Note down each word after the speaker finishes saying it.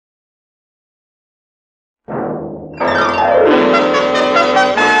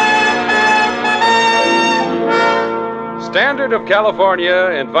Standard of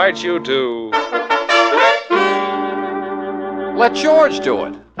California invites you to... Let George do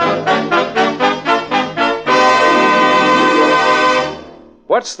it.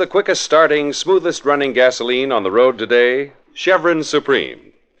 What's the quickest starting, smoothest running gasoline on the road today? Chevron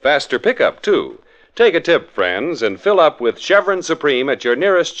Supreme. Faster pickup, too. Take a tip, friends, and fill up with Chevron Supreme at your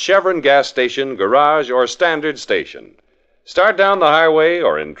nearest Chevron gas station, garage, or standard station. Start down the highway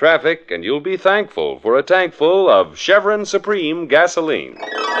or in traffic, and you'll be thankful for a tank full of Chevron Supreme gasoline.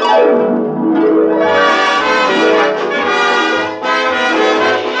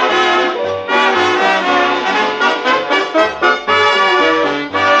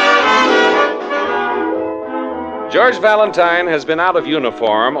 George Valentine has been out of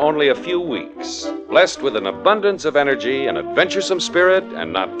uniform only a few weeks. Blessed with an abundance of energy, an adventuresome spirit,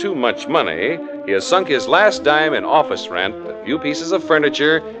 and not too much money, he has sunk his last dime in office rent, a few pieces of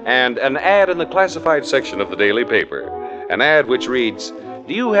furniture, and an ad in the classified section of the daily paper. An ad which reads,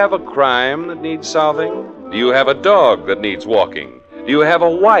 "Do you have a crime that needs solving? Do you have a dog that needs walking? Do you have a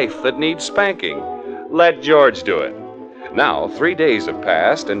wife that needs spanking? Let George do it." Now, 3 days have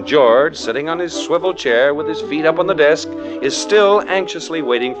passed, and George, sitting on his swivel chair with his feet up on the desk, is still anxiously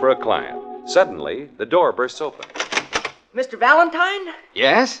waiting for a client. Suddenly, the door bursts open. Mr. Valentine?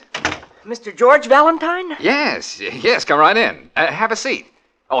 Yes? Mr. George Valentine? Yes, come right in. Have a seat.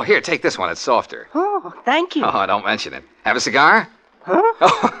 Oh, here, take this one. It's softer. Oh, thank you. Oh, don't mention it. Have a cigar? Huh?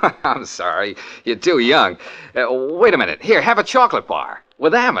 Oh, I'm sorry. You're too young. Wait a minute. Here, have a chocolate bar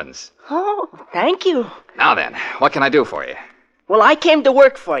with almonds. Oh, thank you. Now then, what can I do for you? Well, I came to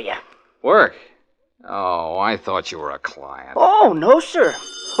work for you. Work? Oh, I thought you were a client. Oh, no, sir.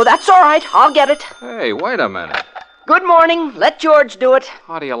 Well, that's all right. I'll get it. Hey, wait a minute. Good morning. Let George do it.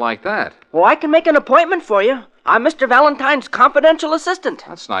 How do you like that? Well, I can make an appointment for you. I'm Mr. Valentine's confidential assistant.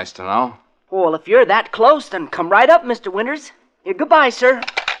 That's nice to know. Well, if you're that close, then come right up, Mr. Winters. Goodbye, sir.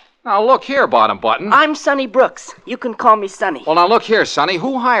 Now, look here, Bottom Button. I'm Sonny Brooks. You can call me Sonny. Well, now, look here, Sonny.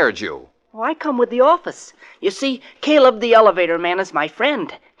 Who hired you? Well, I come with the office. You see, Caleb the elevator man is my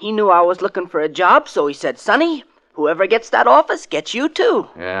friend. He knew I was looking for a job, so he said, "Sonny, whoever gets that office gets you, too."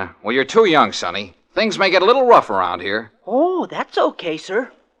 Yeah, well, you're too young, Sonny. Things may get a little rough around here. Oh, that's okay,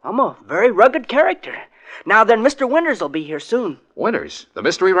 sir. I'm a very rugged character. Now then, Mr. Winters will be here soon. Winters, the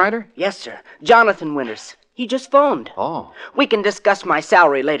mystery writer? Yes, sir. Jonathan Winters. He just phoned. Oh. We can discuss my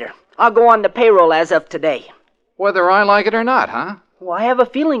salary later. I'll go on the payroll as of today. Whether I like it or not, huh? Well, I have a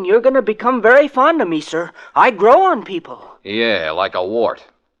feeling you're going to become very fond of me, sir. I grow on people. Yeah, like a wart.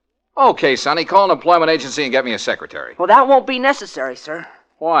 Okay, Sonny, call an employment agency and get me a secretary. Well, that won't be necessary, sir.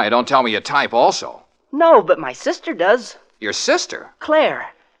 Why? Don't tell me you type also. No, but my sister does. Your sister?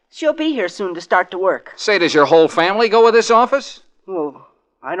 Claire. She'll be here soon to start to work. Say, does your whole family go with this office? Well,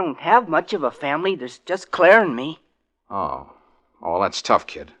 I don't have much of a family. There's just Claire and me. Oh, that's tough,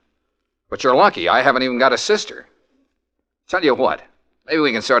 kid. But you're lucky. I haven't even got a sister. Tell you what, maybe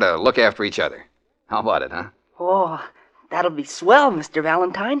we can sort of look after each other. How about it, huh? Oh, that'll be swell, Mr.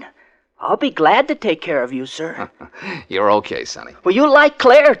 Valentine. I'll be glad to take care of you, sir. You're okay, Sonny. Well, you like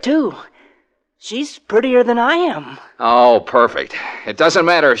Claire, too. She's prettier than I am. Oh, perfect. It doesn't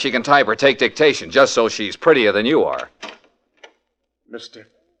matter if she can type or take dictation, just so she's prettier than you are. Mr.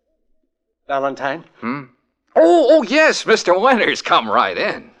 Valentine? Oh, yes, Mr. Winters. Come right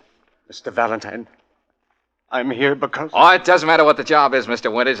in. Mr. Valentine, I'm here because... Oh, it doesn't matter what the job is,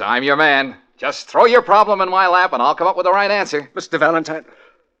 Mr. Winters. I'm your man. Just throw your problem in my lap and I'll come up with the right answer. Mr. Valentine,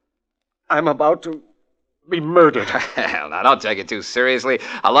 I'm about to be murdered. Hell, now, don't take it too seriously.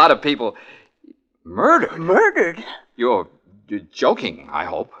 A lot of people... Murdered? Murdered? You're joking, I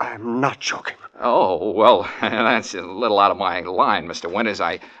hope. I'm not joking. Oh, well, that's a little out of my line, Mr. Winters.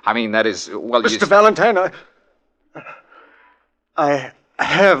 I mean, that is... Well, Mr. Valentine, I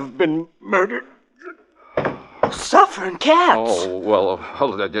have been murdered. Suffering cats. Oh, well,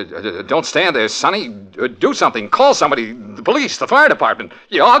 don't stand there, Sonny. Do something. Call somebody. The police, the fire department.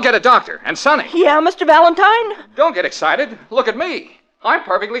 Yeah, I'll get a doctor. And Sonny. Yeah, Mr. Valentine? Don't get excited. Look at me. I'm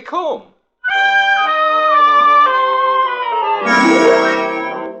perfectly cool.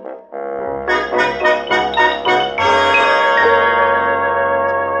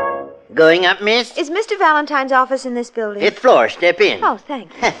 Going up, miss? Is Mr. Valentine's office in this building? 5th floor. Step in. Oh,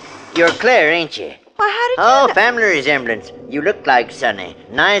 thank you. You're Claire, ain't you? Why, how did you Oh, know? family resemblance. You look like Sonny.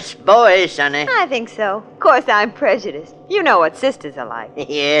 Nice boy, Sonny. I think so. Of course, I'm prejudiced. You know what sisters are like.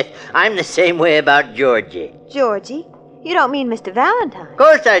 Yes, I'm the same way about Georgie. Georgie? You don't mean Mr. Valentine? Of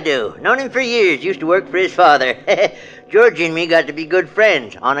course I do. Known him for years. Used to work for his father. Georgie and me got to be good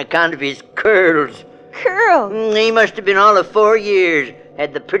friends on account of his curls. Curls? He must have been all of 4 years.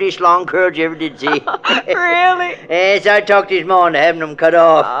 Had the prettiest long curls you ever did see. Really? Yes, I talked his ma into having them cut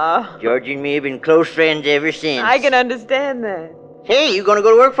off. Oh, Georgie and me have been close friends ever since. I can understand that. Hey, you gonna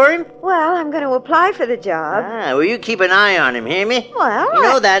go to work for him? Well, I'm going to apply for the job. Well, you keep an eye on him, hear me? Well, You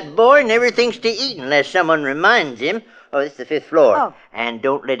know that boy never thinks to eat unless someone reminds him. Oh, this is the 5th floor. Oh. And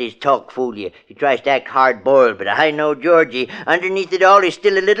don't let his talk fool you. He tries to act hard-boiled, but I know Georgie. Underneath it all, he's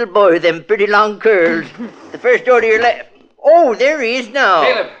still a little boy with them pretty long curls. The first door to your left. Oh, there he is now.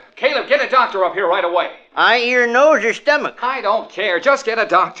 Caleb, get a doctor up here right away. Eye, ear, nose, or stomach? I don't care. Just get a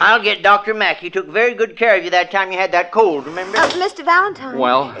doctor. I'll get Dr. Mack. He took very good care of you that time you had that cold, remember? Mr. Valentine.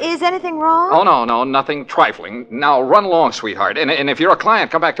 Well? Is anything wrong? Oh, no, nothing trifling. Now, run along, sweetheart. And if you're a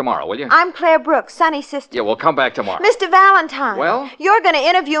client, come back tomorrow, will you? I'm Claire Brooks, Sonny's sister. Yeah, we'll come back tomorrow. Mr. Valentine. Well? You're going to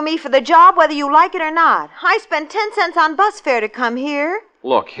interview me for the job whether you like it or not. I spent 10 cents on bus fare to come here.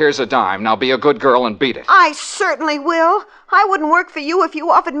 Look, here's a dime. Now be a good girl and beat it. I certainly will. I wouldn't work for you if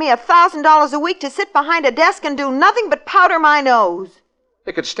you offered me $1,000 a week to sit behind a desk and do nothing but powder my nose.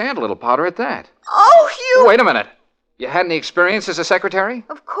 You could stand a little powder at that. Oh, you... Wait a minute. You had any experience as a secretary?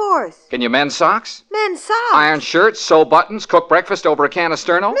 Of course. Can you mend socks? Men's socks. Iron shirts, sew buttons, cook breakfast over a can of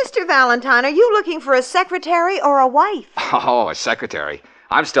Sterno? Mr. Valentine, are you looking for a secretary or a wife? Oh, a secretary.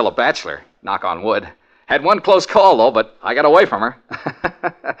 I'm still a bachelor. Knock on wood. Had one close call, though, but I got away from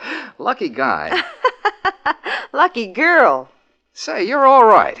her. Lucky guy. Lucky girl. Say, you're all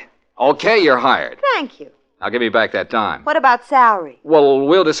right. Okay, you're hired. Thank you. Now give me back that dime. What about salary? Well,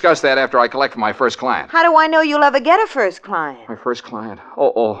 we'll discuss that after I collect my first client. How do I know you'll ever get a first client? My first client?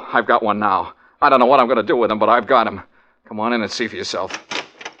 Oh, I've got one now. I don't know what I'm going to do with him, but I've got him. Come on in and see for yourself.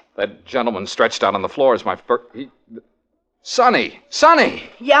 That gentleman stretched out on the floor is my first... Sonny!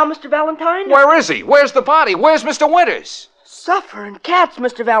 Yeah, Mr. Valentine? Where is he? Where's the body? Where's Mr. Winters? Suffering cats,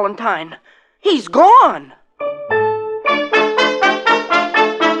 Mr. Valentine. He's gone.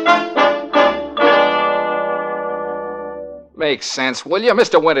 Makes sense, will you?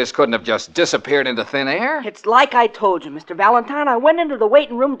 Mr. Winters couldn't have just disappeared into thin air. It's like I told you, Mr. Valentine. I went into the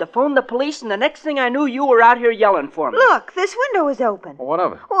waiting room to phone the police, and the next thing I knew, you were out here yelling for me. Look, this window is open. What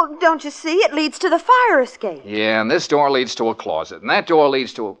of it? Well, don't you see? It leads to the fire escape. Yeah, and this door leads to a closet, and that door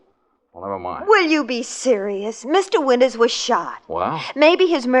leads to a... Well, never mind. Will you be serious? Mr. Winters was shot. Well? Maybe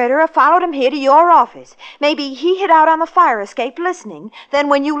his murderer followed him here to your office. Maybe he hid out on the fire escape listening. Then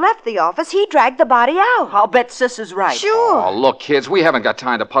when you left the office, he dragged the body out. I'll bet Sis is right. Sure. Oh, look, kids, we haven't got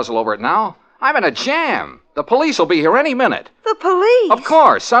time to puzzle over it now. I'm in a jam. The police will be here any minute. The police? Of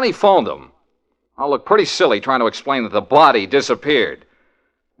course. Sonny phoned them. I'll look pretty silly trying to explain that the body disappeared.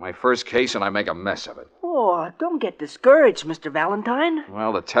 My first case, and I make a mess of it. Oh, don't get discouraged, Mr. Valentine.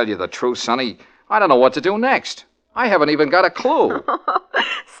 Well, to tell you the truth, Sonny, I don't know what to do next. I haven't even got a clue.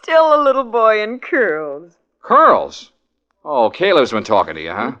 Still a little boy in curls. Curls? Oh, Caleb's been talking to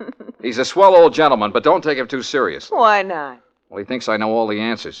you, huh? He's a swell old gentleman, but don't take him too seriously. Why not? Well, he thinks I know all the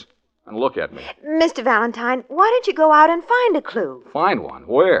answers. And look at me. Mr. Valentine, why don't you go out and find a clue? Find one?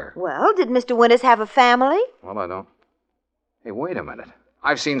 Where? Well, did Mr. Winters have a family? Well, I don't. Hey, wait a minute.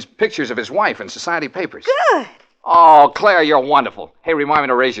 I've seen pictures of his wife in society papers. Good. Oh, Claire, you're wonderful. Hey, remind me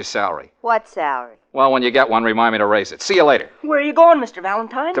to raise your salary. What salary? Well, when you get one, remind me to raise it. See you later. Where are you going, Mr.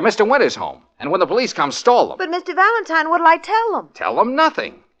 Valentine? To Mr. Winters' home. And when the police come, stall them. But, Mr. Valentine, what'll I tell them? Tell them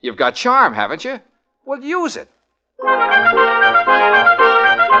nothing. You've got charm, haven't you? Well, use it.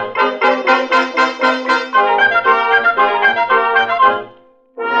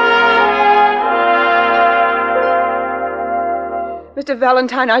 Mr.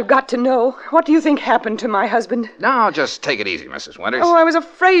 Valentine, I've got to know. What do you think happened to my husband? Now, just take it easy, Mrs. Winters. Oh, I was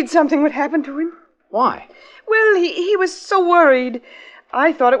afraid something would happen to him. Why? Well, he was so worried.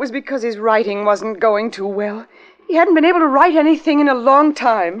 I thought it was because his writing wasn't going too well. He hadn't been able to write anything in a long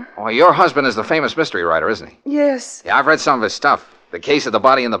time. Oh, your husband is the famous mystery writer, isn't he? Yes. Yeah, I've read some of his stuff. The Case of the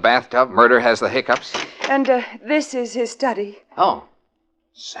Body in the Bathtub, Murder Has the Hiccups. And this is his study. Oh.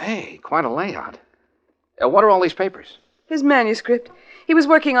 Say, quite a layout. What are all these papers? His manuscript. He was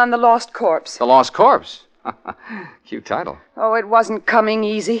working on The Lost Corpse. The Lost Corpse. Cute title. Oh, it wasn't coming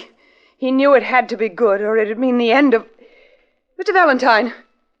easy. He knew it had to be good, or it'd mean the end of... Mr. Valentine,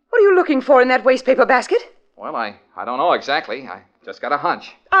 what are you looking for in that wastepaper basket? Well, I don't know exactly. I just got a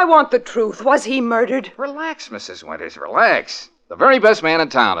hunch. I want the truth. Was he murdered? Relax, Mrs. Winters, relax. The very best man in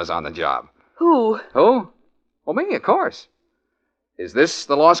town is on the job. Who? Who? Well, me, of course. Is this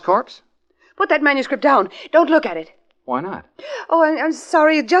The Lost Corpse? Put that manuscript down. Don't look at it. Why not? Oh, I'm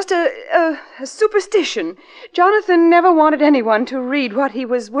sorry. Just a superstition. Jonathan never wanted anyone to read what he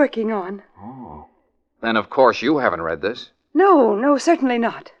was working on. Oh. Then, of course, you haven't read this. No, certainly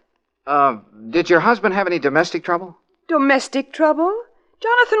not. Did your husband have any domestic trouble? Domestic trouble?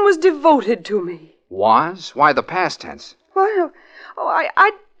 Jonathan was devoted to me. Was? Why the past tense? Well,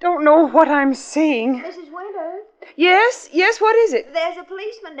 I don't know what I'm saying. Mrs. Winters, Yes, what is it? there's a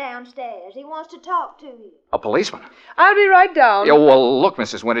policeman downstairs. He wants to talk to you. A policeman? I'll be right down. Yeah, well, look,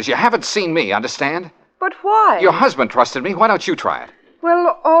 Mrs. Winters, you haven't seen me, understand? But why? Your husband trusted me. Why don't you try it?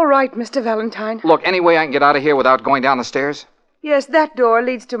 Well, all right, Mr. Valentine. Look, any way I can get out of here without going down the stairs? Yes, that door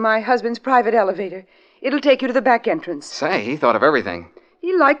leads to my husband's private elevator. It'll take you to the back entrance. Say, he thought of everything.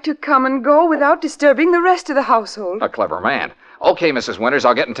 He liked to come and go without disturbing the rest of the household. A clever man. Okay, Mrs. Winters,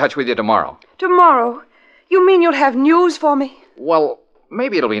 I'll get in touch with you tomorrow. Tomorrow? You mean you'll have news for me? Well,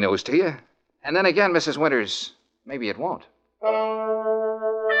 maybe it'll be news to you. And then again, Mrs. Winters, maybe it won't.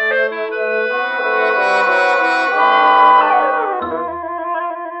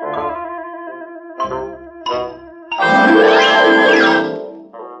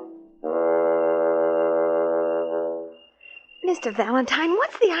 Mr. Valentine,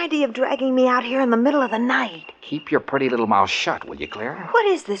 what's the idea of dragging me out here in the middle of the night? Keep your pretty little mouth shut, will you, Claire? What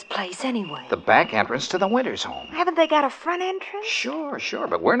is this place, anyway? The back entrance to the Winters home. Haven't they got a front entrance? Sure,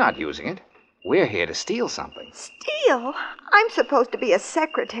 but we're not using it. We're here to steal something. Steal? I'm supposed to be a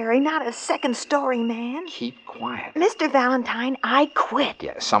secretary, not a second-story man. Keep quiet. Mr. Valentine, I quit.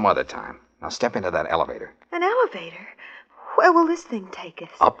 Yeah, some other time. Now step into that elevator. An elevator? Where will this thing take us?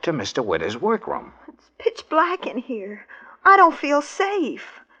 Up to Mr. Winters' workroom. It's pitch black in here. I don't feel safe.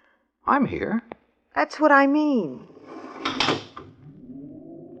 I'm here. That's what I mean.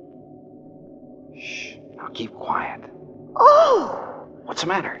 Shh. Now keep quiet. Oh! What's the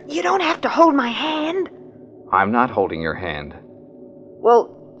matter? You don't have to hold my hand. I'm not holding your hand.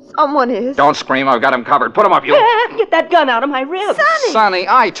 Well, someone is. Don't scream. I've got him covered. Put him up, you. Get that gun out of my ribs. Sonny! Sonny,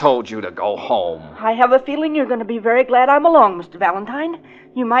 I told you to go home. I have a feeling you're going to be very glad I'm along, Mr. Valentine.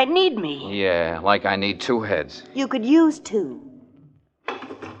 You might need me. Yeah, like I need two heads. You could use two.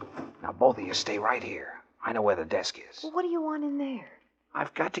 Now, both of you stay right here. I know where the desk is. Well, what do you want in there?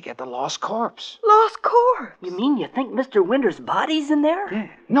 I've got to get the lost corpse. Lost corpse. You mean you think Mr. Winters' body's in there? Yeah.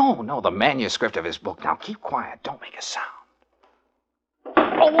 No, the manuscript of his book. Now, keep quiet. Don't make a sound.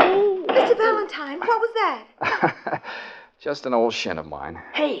 Oh! Mr. Valentine, what was that? Just an old shin of mine.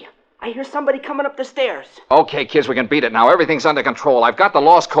 Hey, I hear somebody coming up the stairs. Okay, kids, we can beat it now. Everything's under control. I've got the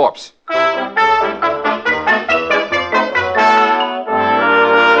lost corpse.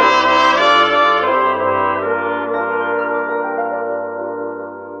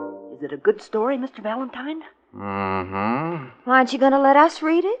 Is it a good story, Mr. Valentine? Mm-hmm. Aren't you going to let us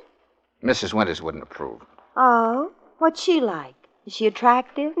read it? Mrs. Winters wouldn't approve. Oh, what's she like? Is she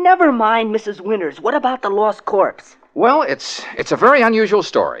attractive? Never mind Mrs. Winters. What about the lost corpse? Well, it's a very unusual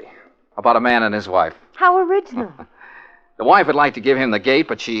story about a man and his wife. How original. The wife would like to give him the gate,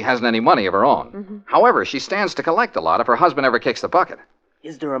 but she hasn't any money of her own. Mm-hmm. However, she stands to collect a lot if her husband ever kicks the bucket.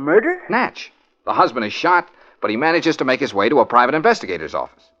 Is there a murder? Natch. The husband is shot, but he manages to make his way to a private investigator's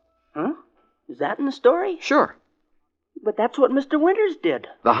office. Huh? Is that in the story? Sure. But that's what Mr. Winters did.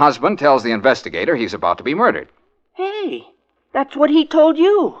 The husband tells the investigator he's about to be murdered. Hey, that's what he told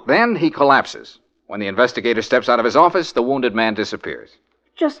you. Then he collapses. When the investigator steps out of his office, the wounded man disappears.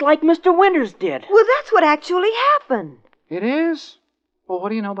 Just like Mr. Winters did. Well, that's what actually happened. It is? Well, what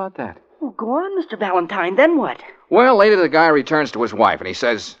do you know about that? Well, go on, Mr. Valentine. Then what? Well, later the guy returns to his wife and he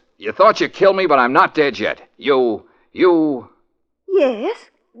says, "You thought you killed me, but I'm not dead yet. You... Yes,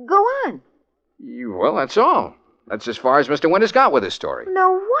 go on. Well, that's all. That's as far as Mr. Winters got with his story.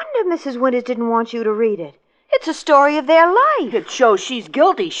 No wonder Mrs. Winters didn't want you to read it. It's a story of their life. It shows she's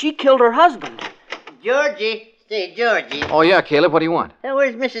guilty. She killed her husband. Georgie. Say, Georgie. Oh, yeah, Caleb, what do you want? Now,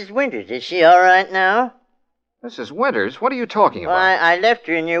 where's Mrs. Winters? Is she all right now? Mrs. Winters? What are you talking Well, about? I left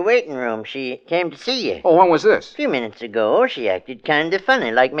her in your waiting room. She came to see you. Oh, when was this? A few minutes ago, she acted kind of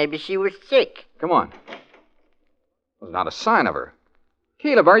funny, like maybe she was sick. Come on. There's not a sign of her.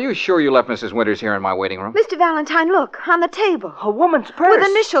 Caleb, are you sure you left Mrs. Winters here in my waiting room? Mr. Valentine, look, on the table. A woman's purse. With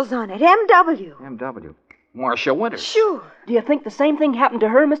initials on it, M.W. M.W. Marcia Winters. Sure. Do you think the same thing happened to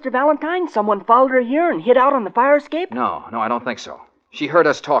her, Mr. Valentine? Someone followed her here and hid out on the fire escape? No, I don't think so. She heard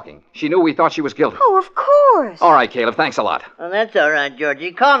us talking. She knew we thought she was guilty. Oh, of course. All right, Caleb, thanks a lot. Well, that's all right,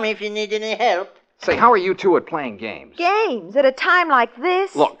 Georgie. Call me if you need any help. Say, how are you two at playing games? Games at a time like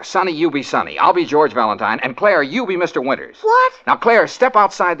this? Look, Sonny, you be Sonny. I'll be George Valentine. And Claire, you be Mr. Winters. What? Now, Claire, step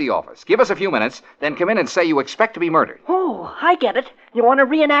outside the office. Give us a few minutes, then come in and say you expect to be murdered. Oh, I get it. You want to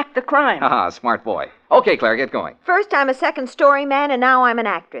reenact the crime. Haha, smart boy. Okay, Claire, get going. First I'm a second-story man, and now I'm an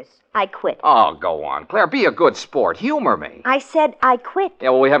actress. I quit. Oh, go on. Claire, be a good sport. Humor me. I said I quit. Yeah,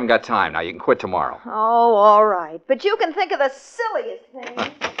 well, we haven't got time now. You can quit tomorrow. Oh, all right. But you can think of the silliest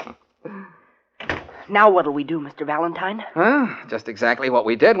thing. Now what'll we do, Mr. Valentine? Just exactly what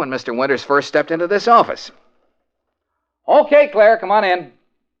we did when Mr. Winters first stepped into this office. Okay, Claire, come on in.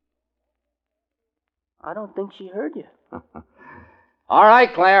 I don't think she heard you. All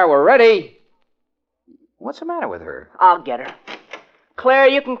right, Claire, we're ready. What's the matter with her? I'll get her. Claire,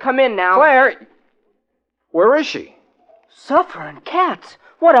 you can come in now. Claire, where is she? Suffering cats.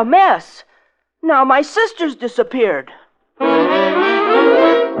 What a mess. Now my sister's disappeared.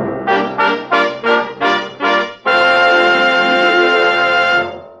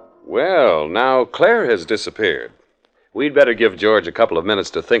 Well, now Claire has disappeared. We'd better give George a couple of minutes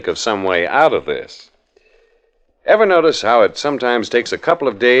to think of some way out of this. Ever notice how it sometimes takes a couple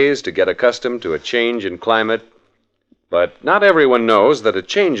of days to get accustomed to a change in climate? But not everyone knows that a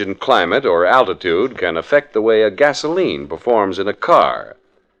change in climate or altitude can affect the way a gasoline performs in a car.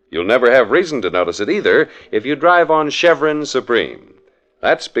 You'll never have reason to notice it either if you drive on Chevron Supreme.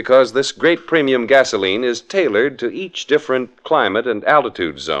 That's because this great premium gasoline is tailored to each different climate and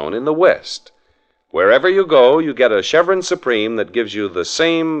altitude zone in the West. Wherever you go, you get a Chevron Supreme that gives you the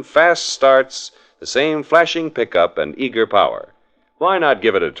same fast starts, the same flashing pickup and eager power. Why not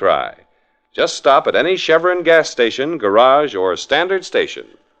give it a try? Just stop at any Chevron gas station, garage, or standard station.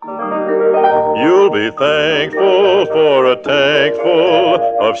 You'll be thankful for a tank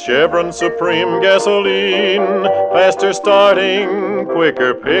full of Chevron Supreme gasoline. Faster starting,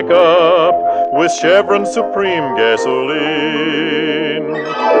 quicker pickup with Chevron Supreme gasoline.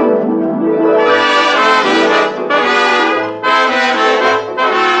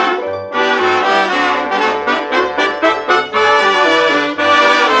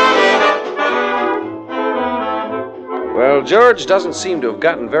 Well, George doesn't seem to have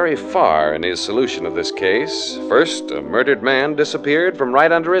gotten very far in his solution of this case. First, a murdered man disappeared from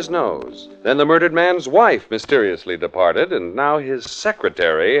right under his nose. Then the murdered man's wife mysteriously departed, and now his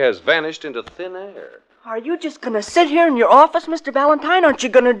secretary has vanished into thin air. Are you just going to sit here in your office, Mr. Valentine? Aren't you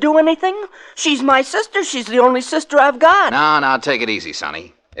going to do anything? She's my sister. She's the only sister I've got. No, take it easy,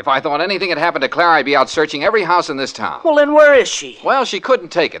 Sonny. If I thought anything had happened to Claire, I'd be out searching every house in this town. Well, then where is she? Well, she couldn't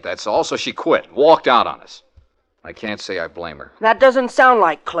take it, that's all, so she quit, walked out on us. I can't say I blame her. That doesn't sound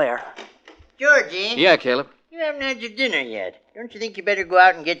like Claire. Georgie? Yeah, Caleb? You haven't had your dinner yet. Don't you think you better go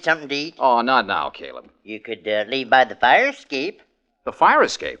out and get something to eat? Oh, not now, Caleb. You could leave by the fire escape. The fire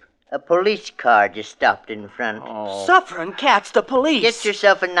escape? A police car just stopped in front. Oh. Suffering cats, the police. Get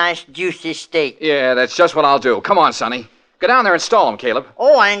yourself a nice juicy steak. Yeah, that's just what I'll do. Come on, Sonny. Go down there and stall him, Caleb.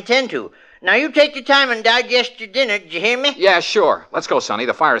 Oh, I intend to. Now you take your time and digest your dinner. Did you hear me? Yeah, sure. Let's go, Sonny.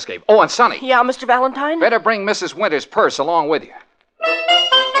 The fire escape. Oh, and Sonny. Yeah, Mr. Valentine? Better bring Mrs. Winters' purse along with you.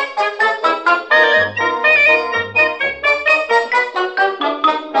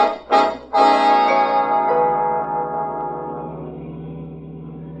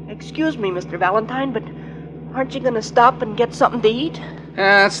 Excuse me, Mr. Valentine, but aren't you going to stop and get something to eat?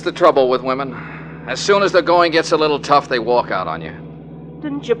 That's the trouble with women. As soon as the going gets a little tough, they walk out on you.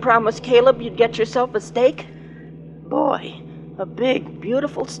 Didn't you promise Caleb you'd get yourself a steak? Boy, a big,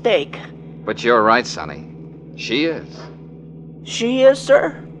 beautiful steak. But you're right, Sonny. She is. She is,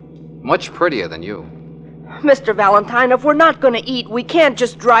 sir? Much prettier than you. Mr. Valentine, if we're not going to eat, we can't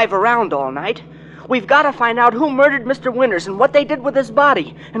just drive around all night. We've got to find out who murdered Mr. Winters and what they did with his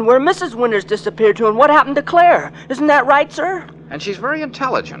body, and where Mrs. Winters disappeared to and what happened to Claire. Isn't that right, sir? And she's very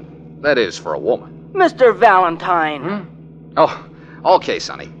intelligent. That is, for a woman. Mr. Valentine. Oh, okay,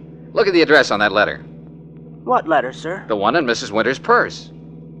 Sonny. Look at the address on that letter. What letter, sir? The one in Mrs. Winters' purse.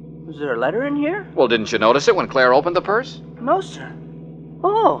 Is there a letter in here? Well, didn't you notice it when Claire opened the purse? No, sir.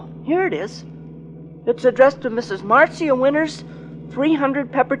 Oh, here it is. It's addressed to Mrs. Marcia Winters, 300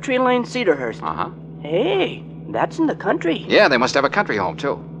 Pepper Tree Lane, Cedarhurst. Uh-huh. Hey, that's in the country. Yeah, they must have a country home,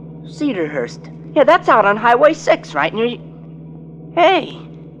 too. Cedarhurst. Yeah, that's out on Highway 6, right near you. Hey,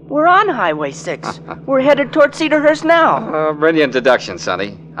 we're on Highway 6. We're headed toward Cedarhurst now. Brilliant deduction,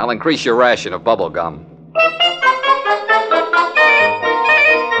 Sonny. I'll increase your ration of bubble gum.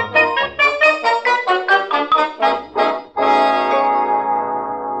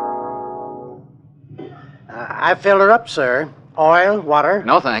 I filled her up, sir. Oil, water.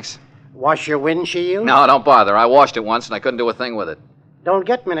 No, thanks. Wash your windshield. No, don't bother. I washed it once and I couldn't do a thing with it. Don't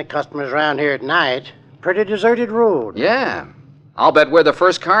get many customers around here at night. Pretty deserted road. Yeah. I'll bet we're the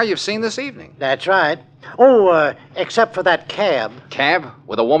first car you've seen this evening. That's right. Oh, except for that cab. Cab?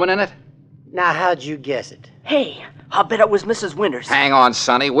 With a woman in it? Now, how'd you guess it? Hey, I'll bet it was Mrs. Winters. Hang on,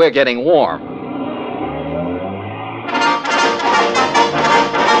 Sonny. We're getting warm.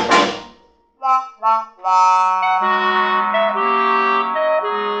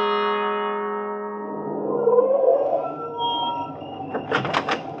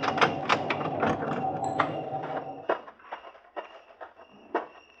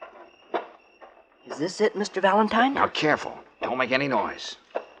 this it, Mr. Valentine? Now, careful. Don't make any noise.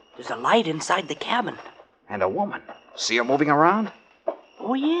 There's a light inside the cabin. And a woman. See her moving around?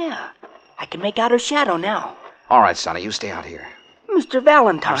 Oh, yeah. I can make out her shadow now. All right, Sonny, you stay out here. Mr.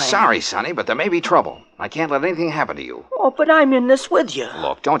 Valentine. I'm sorry, Sonny, but there may be trouble. I can't let anything happen to you. Oh, but I'm in this with you.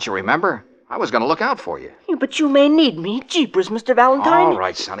 Look, don't you remember? I was going to look out for you. Yeah, but you may need me. Jeepers, Mr. Valentine. All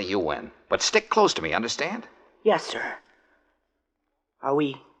right, Sonny, you win. But stick close to me, understand? Yes, sir. Are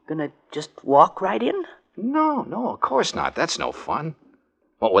we gonna just walk right in? No, of course not. That's no fun.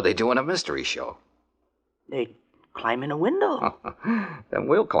 What would they do in a mystery show? They'd climb in a window. Then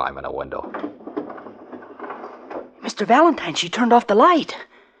we'll climb in a window. Mr. Valentine, she turned off the light.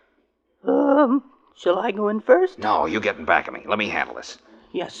 Shall I go in first? No, you get in back of me. Let me handle this.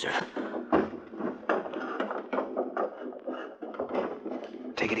 Yes, sir.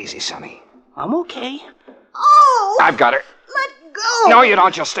 Take it easy, Sonny. I'm okay. Oh! I've got her. Let go! No, you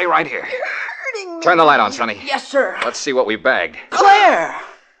don't. Just stay right here. You're hurting me. Turn the light on, Sonny. Yes, sir. Let's see what we bagged. Claire!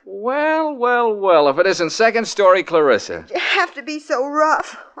 Well, if it isn't second-story Clarissa. You have to be so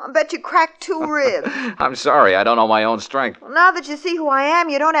rough. I bet you cracked 2 ribs. I'm sorry, I don't know my own strength. Well, now that you see who I am,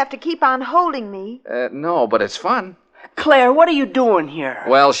 you don't have to keep on holding me. No, but it's fun. Claire, what are you doing here?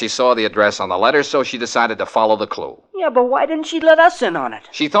 Well, she saw the address on the letter, so she decided to follow the clue. Yeah, but why didn't she let us in on it?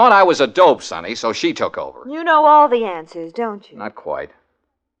 She thought I was a dope, Sonny, so she took over. You know all the answers, don't you? Not quite.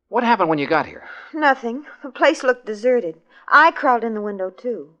 What happened when you got here? Nothing. The place looked deserted. I crawled in the window,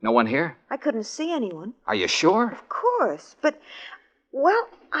 too. No one here? I couldn't see anyone. Are you sure? Of course, but, well,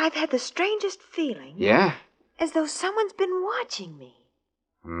 I've had the strangest feeling. Yeah? As though someone's been watching me.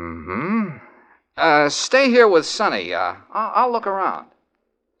 Mm-hmm. Stay here with Sonny. I'll look around.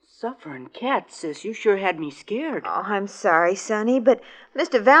 Suffering cat, sis, you sure had me scared. Oh, I'm sorry, Sonny, but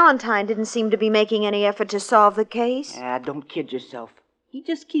Mr. Valentine didn't seem to be making any effort to solve the case. Don't kid yourself. He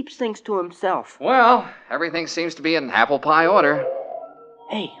just keeps things to himself. Well, everything seems to be in apple pie order.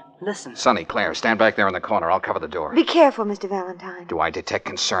 Hey, listen. Sonny, Claire, stand back there in the corner. I'll cover the door. Be careful, Mr. Valentine. Do I detect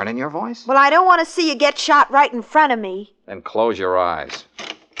concern in your voice? Well, I don't want to see you get shot right in front of me. Then close your eyes.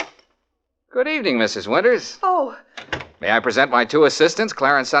 Good evening, Mrs. Winters. Oh, May I present my 2 assistants,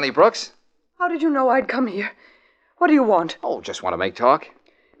 Claire and Sonny Brooks? how did you know I'd come here? What do you want? Oh, just want to make talk.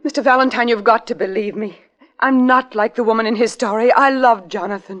 Mr. Valentine, you've got to believe me. I'm not like the woman in his story. I love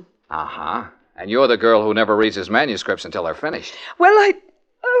Jonathan. Uh-huh. And you're the girl who never reads his manuscripts until they're finished. Well,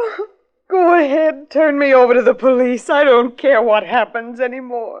 Oh, go ahead. Turn me over to the police. I don't care what happens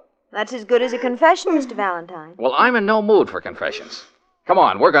anymore. That's as good as a confession, Mr. Valentine. Well, I'm in no mood for confessions. Come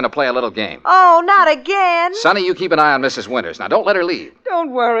on, we're going to play a little game. Oh, not again. Sonny, you keep an eye on Mrs. Winters. Now, don't let her leave. Don't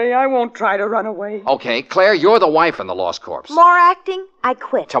worry. I won't try to run away. Okay, Claire, you're the wife in the lost corpse. More acting? I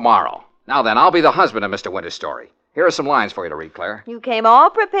quit. Tomorrow. Now then, I'll be the husband of Mr. Winters' story. Here are some lines for you to read, Claire. You came all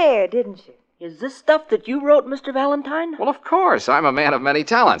prepared, didn't you? Is this stuff that you wrote, Mr. Valentine? Well, of course. I'm a man of many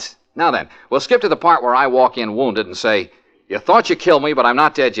talents. Now then, we'll skip to the part where I walk in wounded and say, "You thought you killed me, but I'm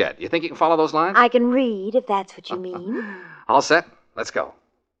not dead yet." You think you can follow those lines? I can read, if that's what you mean. All set? Let's go.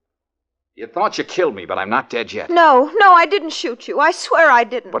 You thought you killed me, but I'm not dead yet. No, I didn't shoot you. I swear I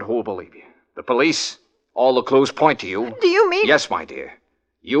didn't. But who'll believe you? The police? All the clues point to you. Do you mean... Yes, my dear.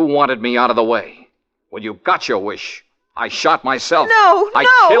 You wanted me out of the way. When you got your wish, I shot myself. No.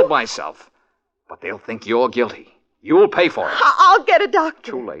 I killed myself. But they'll think you're guilty. You'll pay for it. I'll get a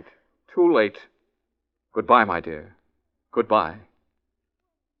doctor. Too late. Too late. Goodbye, my dear. Goodbye.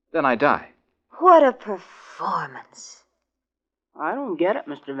 Then I die. What a performance. I don't get it,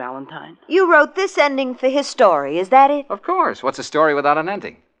 Mr. Valentine. You wrote this ending for his story, is that it? Of course. What's a story without an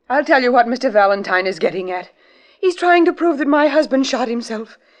ending? I'll tell you what Mr. Valentine is getting at. He's trying to prove that my husband shot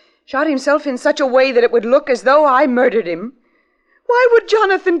himself. Shot himself in such a way that it would look as though I murdered him. Why would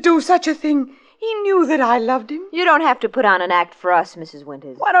Jonathan do such a thing? He knew that I loved him. You don't have to put on an act for us, Mrs.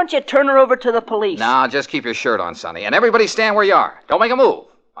 Winters. Why don't you turn her over to the police? Now, just keep your shirt on, Sonny. And everybody stand where you are. Don't make a move.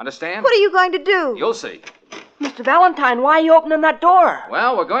 Understand? What are you going to do? You'll see. Mr. Valentine, why are you opening that door?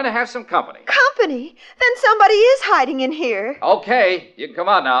 Well, we're going to have some company. Company? Then somebody is hiding in here. Okay, you can come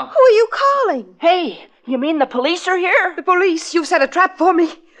out now. Who are you calling? Hey, you mean the police are here? The police, you've set a trap for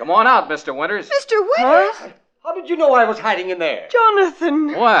me. Come on out, Mr. Winters. Mr. Winters? Huh? How did you know I was hiding in there?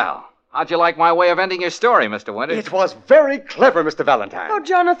 Jonathan. Well, how'd you like my way of ending your story, Mr. Winters? It was very clever, Mr. Valentine. Oh,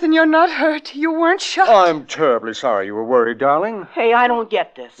 Jonathan, you're not hurt. You weren't shot. I'm terribly sorry you were worried, darling. Hey, I don't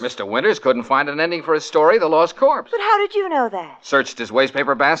get this. Mr. Winters couldn't find an ending for his story, The Lost Corpse. But how did you know that? Searched his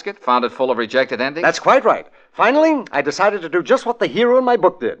wastepaper basket, found it full of rejected endings. That's quite right. Finally, I decided to do just what the hero in my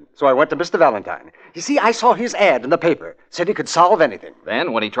book did. So I went to Mr. Valentine. You see, I saw his ad in the paper. Said he could solve anything.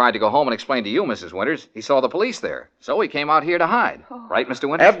 Then, when he tried to go home and explain to you, Mrs. Winters, he saw the police there. So he came out here to hide. Right, Mr.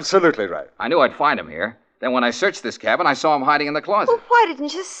 Winters? Absolutely right. I knew I'd find him here. Then when I searched this cabin, I saw him hiding in the closet. Well, why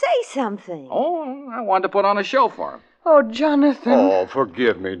didn't you say something? Oh, I wanted to put on a show for him. Oh, Jonathan. Oh,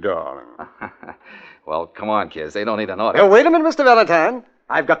 forgive me, darling. Well, come on, kids. They don't need an audience. Now, wait a minute, Mr. Valentine.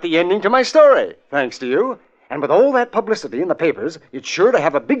 I've got the ending to my story, thanks to you. And with all that publicity in the papers, it's sure to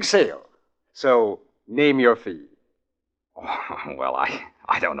have a big sale. So, name your fee. Oh, well,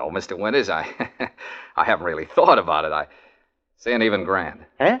 I don't know, Mr. Winters. I haven't really thought about it. I say an even grand.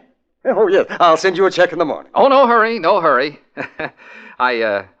 Huh? Oh, yes. I'll send you a check in the morning. Oh, no hurry, no hurry.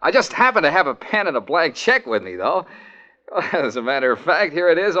 I just happen to have a pen and a blank check with me, though. As a matter of fact, here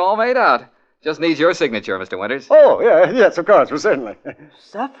it is, all made out. Just needs your signature, Mr. Winters. Oh, yes, of course, well, certainly.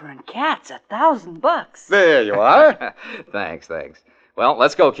 Suffering cats, $1,000. There you are. Thanks. Well,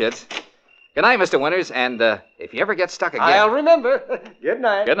 let's go, kids. Good night, Mr. Winters, and if you ever get stuck again... I'll remember. Good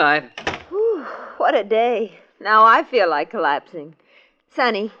night. Good night. Whew, what a day. Now I feel like collapsing.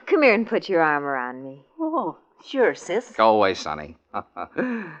 Sonny, come here and put your arm around me. Oh, sure, sis. Go away, Sonny.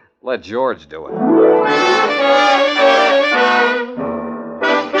 Let George do it.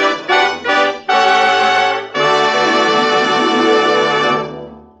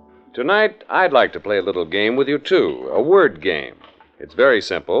 Tonight, I'd like to play a little game with you, too. A word game. It's very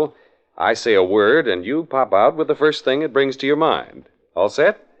simple. I say a word, and you pop out with the first thing it brings to your mind. All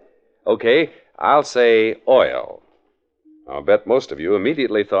set? Okay, I'll say oil. I'll bet most of you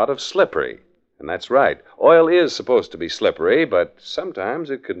immediately thought of slippery. And that's right. Oil is supposed to be slippery, but sometimes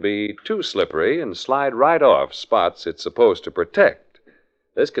it can be too slippery and slide right off spots it's supposed to protect.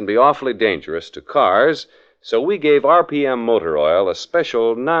 This can be awfully dangerous to cars, so we gave RPM motor oil a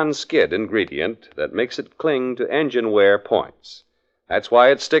special non-skid ingredient that makes it cling to engine wear points. That's why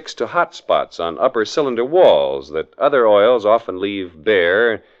it sticks to hot spots on upper cylinder walls that other oils often leave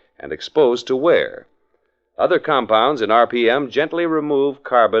bare and exposed to wear. Other compounds in RPM gently remove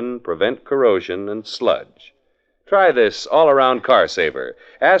carbon, prevent corrosion, and sludge. Try this all-around car saver.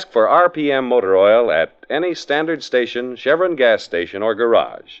 Ask for RPM motor oil at any standard station, Chevron gas station, or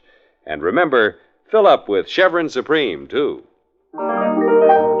garage. And remember, fill up with Chevron Supreme, too.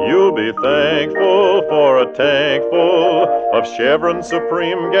 You'll be thankful for a tank full of Chevron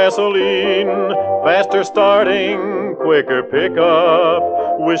Supreme gasoline. Faster starting, quicker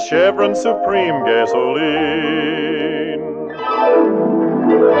pickup with Chevron Supreme gasoline.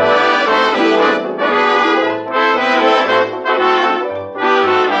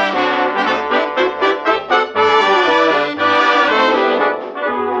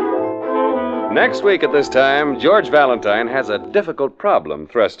 Next week at this time, George Valentine has a difficult problem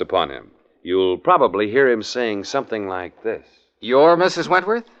thrust upon him. You'll probably hear him saying something like this. You're Mrs.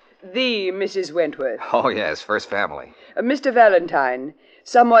 Wentworth? The Mrs. Wentworth. Oh, yes, first family. Mr. Valentine,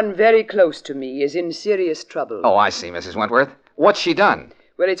 someone very close to me is in serious trouble. Oh, I see, Mrs. Wentworth. What's she done?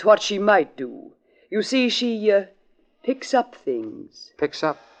 Well, it's what she might do. You see, she picks up things. Picks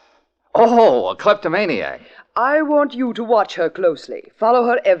up? Oh, a kleptomaniac. I want you to watch her closely. Follow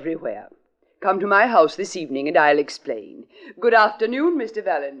her everywhere. Come to my house this evening and I'll explain. Good afternoon, Mr.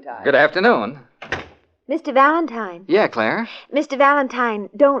 Valentine. Good afternoon. Mr. Valentine. Yeah, Claire? Mr.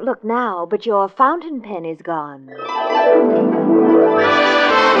 Valentine, don't look now, but your fountain pen is gone.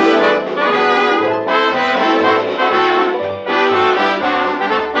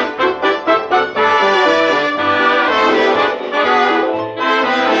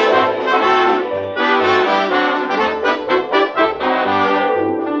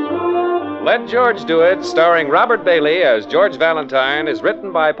 Let George Do It, starring Robert Bailey as George Valentine, is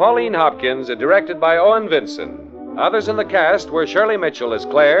written by Pauline Hopkins and directed by Owen Vinson. Others in the cast were Shirley Mitchell as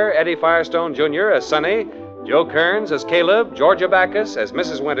Claire, Eddie Firestone Jr. as Sonny, Joe Kearns as Caleb, Georgia Backus as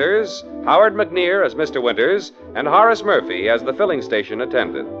Mrs. Winters, Howard McNear as Mr. Winters, and Horace Murphy as the filling station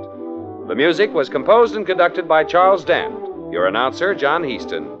attendant. The music was composed and conducted by Charles Dant. Your announcer, John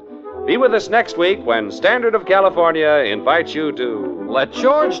Heaston. Be with us next week when Standard of California invites you to Let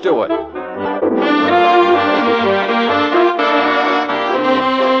George do it.